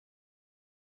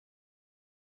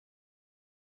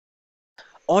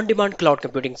On-demand cloud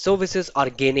computing services are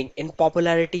gaining in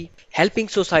popularity, helping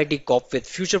society cope with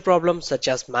future problems such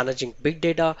as managing big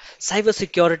data,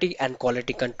 cybersecurity, and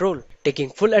quality control. Taking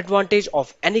full advantage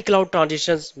of any cloud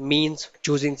transitions means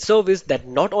choosing service that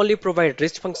not only provide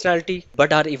rich functionality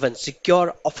but are even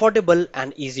secure, affordable,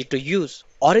 and easy to use.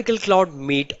 Oracle Cloud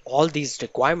meet all these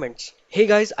requirements. Hey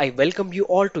guys, I welcome you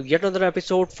all to yet another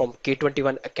episode from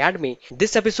K21 Academy.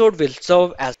 This episode will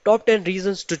serve as top 10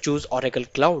 reasons to choose Oracle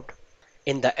Cloud.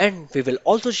 In the end, we will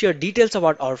also share details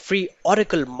about our free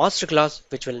Oracle Masterclass,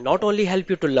 which will not only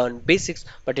help you to learn basics,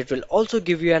 but it will also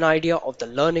give you an idea of the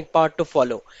learning part to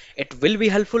follow. It will be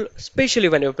helpful, especially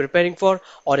when you're preparing for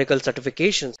Oracle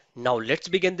certifications. Now, let's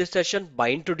begin this session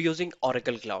by introducing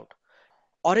Oracle Cloud.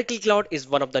 Oracle Cloud is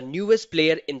one of the newest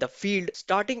player in the field.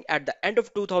 Starting at the end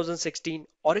of 2016,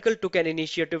 Oracle took an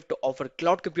initiative to offer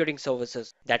cloud computing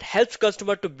services that helps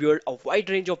customers to build a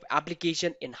wide range of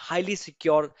applications in highly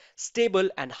secure, stable,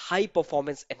 and high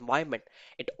performance environment.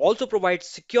 It also provides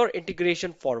secure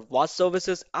integration for vast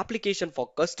services, application for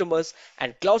customers,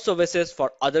 and cloud services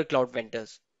for other cloud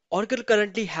vendors. Oracle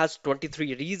currently has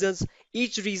 23 regions.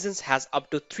 Each region has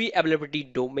up to 3 availability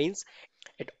domains.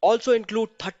 It also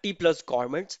includes 30 plus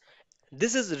governments.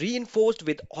 This is reinforced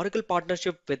with Oracle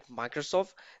partnership with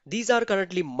Microsoft. These are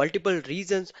currently multiple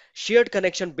regions, shared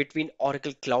connection between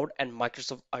Oracle Cloud and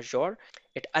Microsoft Azure.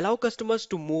 It allows customers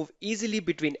to move easily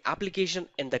between applications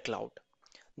in the cloud.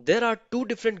 There are two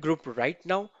different groups right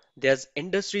now. There's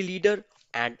industry leader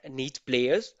and niche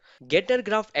players. Getter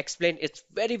Graph explained it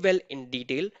very well in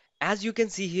detail. As you can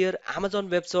see here, Amazon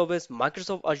Web Service,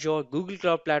 Microsoft Azure, Google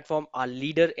Cloud Platform are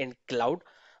leader in cloud.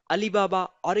 Alibaba,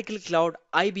 Oracle Cloud,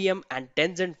 IBM, and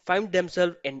Tencent find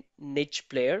themselves in niche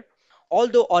player.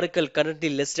 Although Oracle currently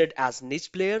listed as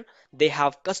niche player, they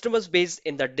have customers based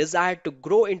in the desire to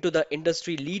grow into the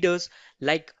industry leaders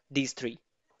like these three.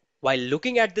 While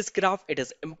looking at this graph, it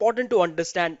is important to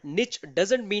understand niche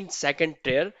doesn't mean second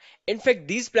tier. In fact,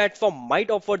 these platforms might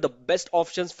offer the best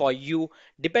options for you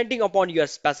depending upon your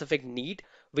specific need,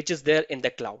 which is there in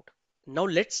the cloud. Now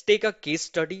let's take a case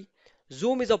study.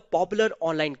 Zoom is a popular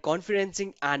online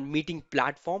conferencing and meeting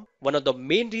platform. One of the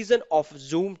main reasons of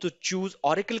Zoom to choose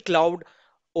Oracle Cloud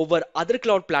over other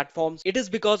cloud platforms, it is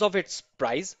because of its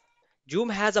price. Zoom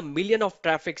has a million of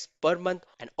traffics per month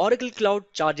and Oracle Cloud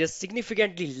charges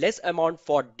significantly less amount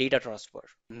for data transfer.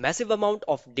 Massive amount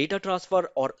of data transfer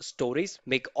or storage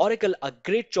make Oracle a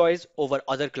great choice over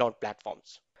other cloud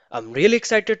platforms. I'm really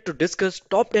excited to discuss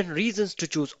top 10 reasons to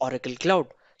choose Oracle Cloud.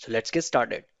 So let's get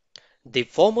started. The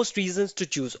foremost reasons to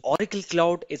choose Oracle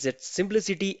Cloud is its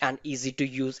simplicity and easy to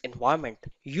use environment.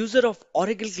 User of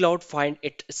Oracle Cloud find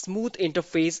its smooth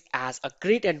interface as a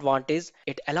great advantage.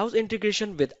 It allows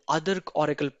integration with other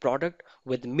Oracle product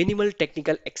with minimal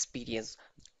technical experience.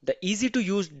 The easy to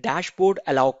use dashboard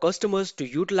allow customers to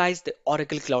utilize the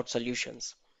Oracle Cloud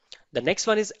solutions. The next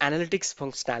one is analytics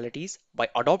functionalities. By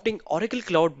adopting Oracle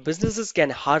Cloud, businesses can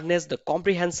harness the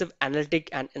comprehensive analytic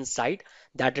and insight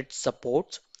that it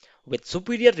supports. With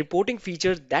superior reporting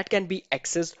features that can be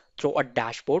accessed through a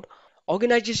dashboard,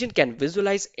 organization can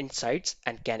visualize insights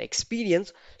and can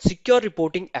experience secure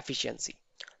reporting efficiency.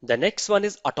 The next one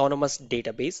is autonomous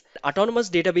database. Autonomous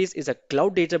database is a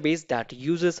cloud database that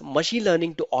uses machine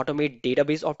learning to automate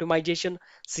database optimization,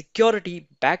 security,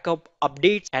 backup,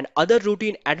 updates, and other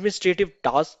routine administrative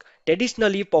tasks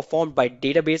traditionally performed by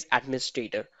database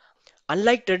administrator.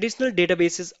 Unlike traditional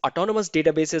databases, autonomous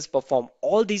databases perform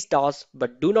all these tasks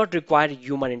but do not require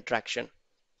human interaction.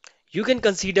 You can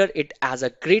consider it as a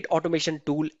great automation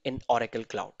tool in Oracle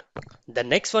Cloud. The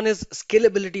next one is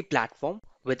scalability platform.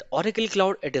 With Oracle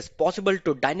Cloud, it is possible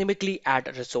to dynamically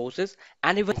add resources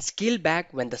and even scale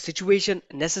back when the situation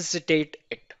necessitates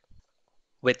it.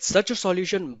 With such a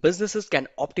solution, businesses can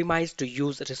optimize to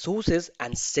use resources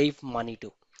and save money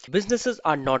too. Businesses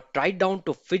are not tied down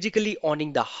to physically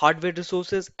owning the hardware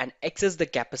resources and access the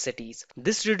capacities.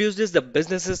 This reduces the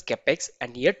business's capex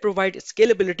and yet provides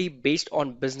scalability based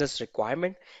on business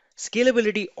requirement.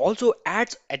 Scalability also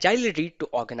adds agility to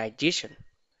organization.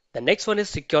 The next one is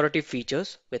security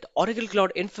features. With Oracle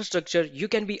Cloud Infrastructure, you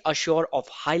can be assured of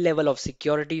high level of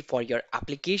security for your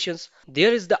applications.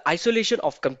 There is the isolation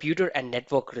of computer and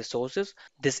network resources.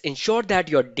 This ensures that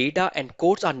your data and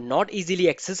codes are not easily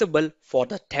accessible for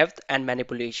the theft and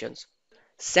manipulations.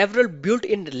 Several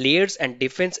built-in layers and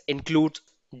defense includes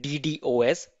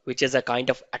DDoS, which is a kind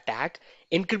of attack,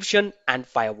 encryption, and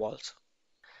firewalls.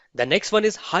 The next one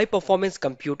is high performance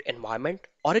compute environment.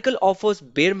 Oracle offers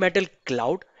bare metal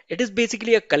cloud. It is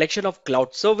basically a collection of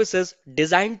cloud services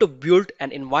designed to build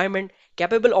an environment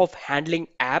capable of handling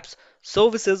apps,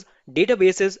 services,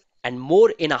 databases, and more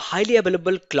in a highly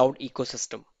available cloud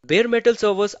ecosystem. Bare metal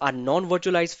servers are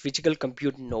non-virtualized physical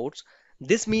compute nodes.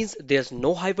 This means there's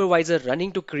no hypervisor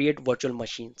running to create virtual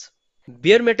machines.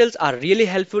 Bare metals are really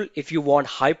helpful if you want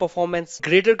high performance,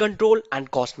 greater control,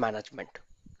 and cost management.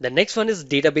 The next one is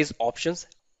database options.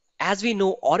 As we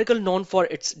know, Oracle known for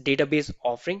its database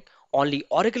offering, only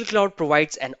Oracle Cloud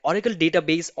provides an Oracle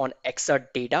database on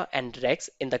Exadata and Rex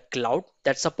in the cloud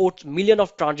that supports millions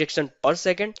of transactions per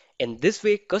second. In this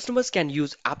way, customers can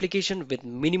use application with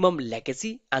minimum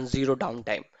legacy and zero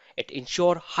downtime. It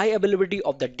ensures high availability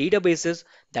of the databases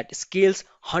that scales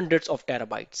hundreds of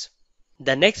terabytes.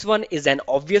 The next one is an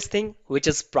obvious thing, which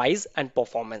is price and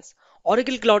performance.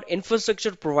 Oracle Cloud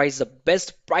Infrastructure provides the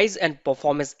best price and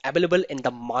performance available in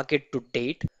the market to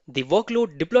date. The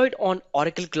workload deployed on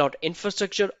Oracle Cloud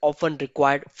Infrastructure often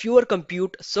required fewer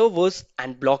compute servers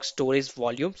and block storage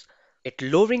volumes, it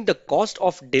lowering the cost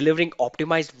of delivering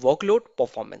optimized workload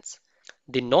performance.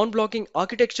 The non-blocking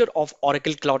architecture of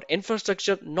Oracle Cloud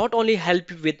Infrastructure not only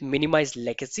helps with minimized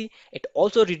legacy, it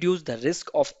also reduces the risk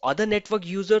of other network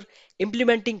users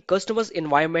implementing customers'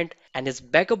 environment and is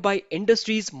backed up by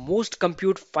industry's most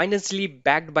compute financially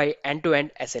backed by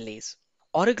end-to-end SLAs.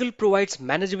 Oracle provides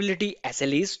manageability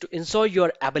SLAs to ensure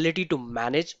your ability to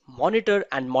manage, monitor,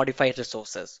 and modify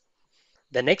resources.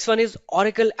 The next one is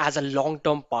Oracle as a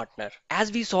long-term partner.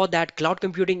 As we saw that cloud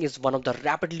computing is one of the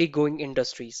rapidly growing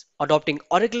industries, adopting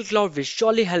Oracle Cloud will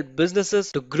surely help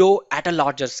businesses to grow at a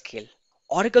larger scale.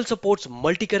 Oracle supports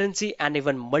multi-currency and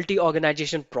even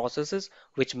multi-organization processes,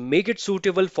 which make it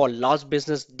suitable for large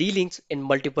business dealings in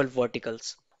multiple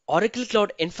verticals. Oracle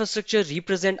Cloud Infrastructure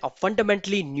represent a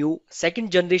fundamentally new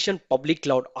second-generation public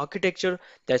cloud architecture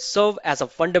that serve as a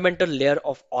fundamental layer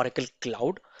of Oracle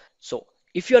Cloud. So,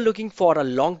 if you are looking for a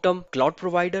long-term cloud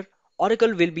provider,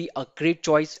 Oracle will be a great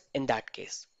choice in that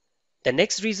case. The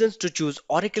next reasons to choose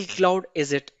Oracle Cloud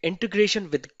is its integration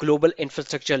with global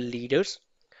infrastructure leaders.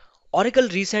 Oracle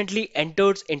recently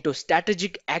entered into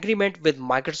strategic agreement with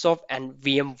Microsoft and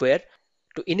VMware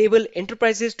to enable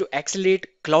enterprises to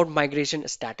accelerate cloud migration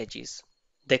strategies.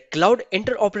 The cloud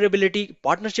interoperability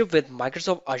partnership with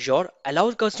Microsoft Azure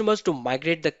allows customers to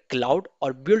migrate the cloud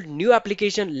or build new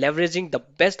applications leveraging the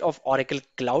best of Oracle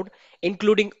Cloud,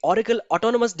 including Oracle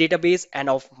Autonomous Database and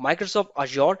of Microsoft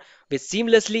Azure, with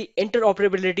seamlessly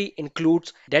interoperability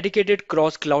includes dedicated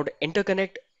cross-cloud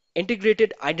interconnect,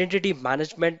 integrated identity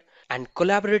management, and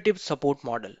collaborative support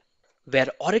model where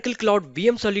Oracle Cloud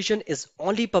VM solution is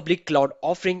only public cloud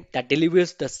offering that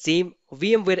delivers the same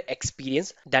VMware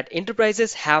experience that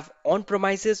enterprises have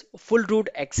on-premises, full root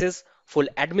access, full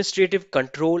administrative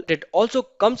control. It also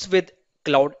comes with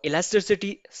cloud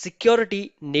elasticity,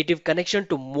 security, native connection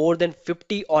to more than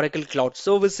 50 Oracle Cloud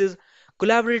services,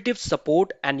 collaborative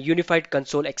support, and unified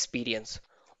console experience.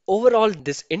 Overall,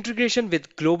 this integration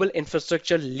with global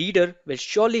infrastructure leader will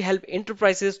surely help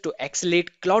enterprises to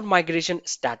accelerate cloud migration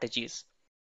strategies.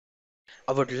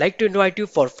 I would like to invite you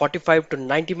for 45 to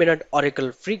 90-minute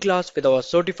Oracle free class with our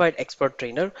certified expert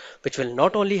trainer, which will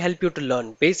not only help you to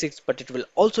learn basics, but it will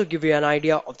also give you an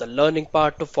idea of the learning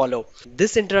part to follow.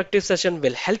 This interactive session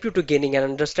will help you to gaining an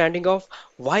understanding of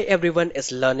why everyone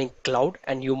is learning cloud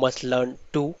and you must learn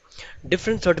too.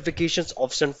 Different certifications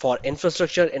option for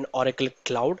infrastructure in Oracle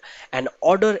Cloud and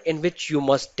order in which you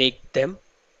must take them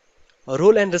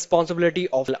role and responsibility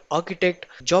of architect,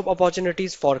 job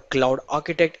opportunities for cloud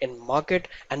architect in market,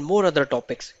 and more other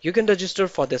topics. You can register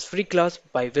for this free class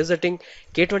by visiting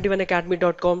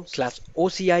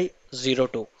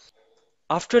k21academy.com/OCI02.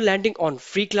 After landing on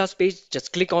free class page,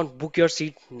 just click on book your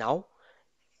seat now.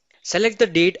 Select the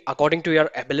date according to your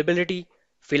availability.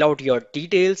 Fill out your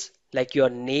details like your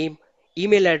name,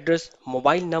 email address,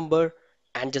 mobile number,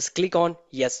 and just click on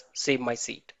yes, save my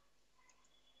seat.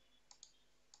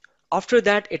 After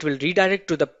that, it will redirect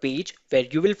to the page where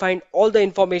you will find all the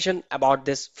information about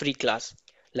this free class,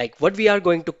 like what we are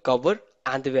going to cover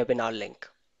and the webinar link.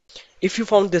 If you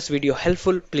found this video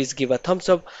helpful, please give a thumbs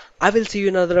up. I will see you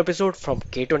in another episode from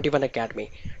K21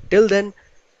 Academy. Till then,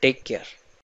 take care.